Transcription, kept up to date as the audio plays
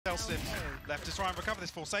Zellsis left to try and recover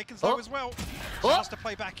this. Forsaken's low as well. Oh. Chance to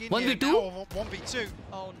play back in 1v2? here now, 1v2.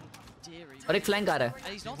 Oh dear. और एक flank आ रहा है.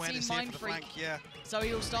 And he's not When seen is here Mind for the Freak, flank? Yeah. so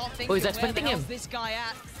he'll start thinking, Oh, he's where the expecting hell's him. this guy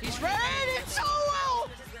at? He's read it so well!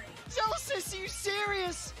 Zellsis, are you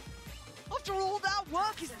serious? After all that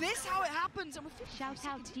work, is this how it happens? And with 50 Shout out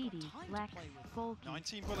seconds, you've Didi, got time to Lex, play with. Volky.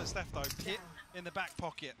 19 bullets left though. Hit in the back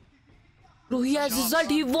pocket. Bro, he has result.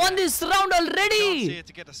 He won this round Chance already. here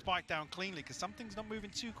to get the spike down cleanly because something's not moving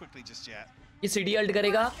too quickly just yet. ये CD ult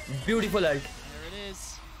करेगा. Beautiful ult. There it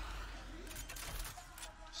is.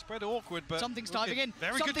 Spread awkward, but Something's diving in.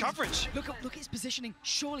 Very good coverage. Look at his positioning.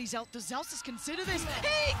 Surely does Zellsis consider this?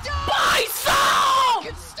 He does! Paisa!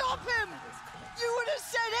 Can stop him! You would have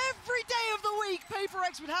said every day of the week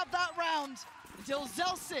PRX would have that round until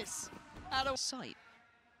Zellsis out of sight.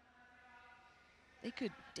 They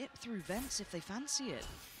could dip through vents if they fancy it.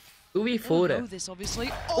 2v4 They है. know this obviously.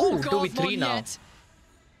 Oh, God, 2v3 now. Monyet.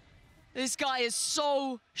 This guy is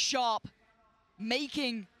so sharp,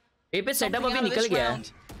 making A पे setup something अभी out of निकल this गया है.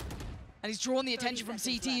 round. And he's drawn the attention from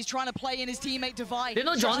CT. He's trying to play in his teammate Divide. You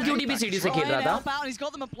know John Cutie भी CD से खेल रहा था. Out, and he's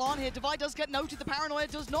got them a plan here. Divide does get noted. The paranoia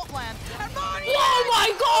does not land. And Monyet! Oh my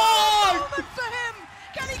God! Moment for him.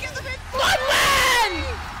 Can he get the big? One man!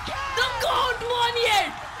 The goat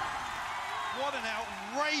Monyet! What an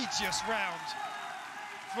outrageous round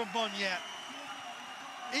from Monyet.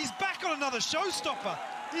 He's back on another showstopper.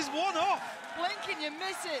 He's one off. Blink and you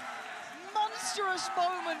miss it. Monstrous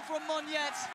moment from Monyet.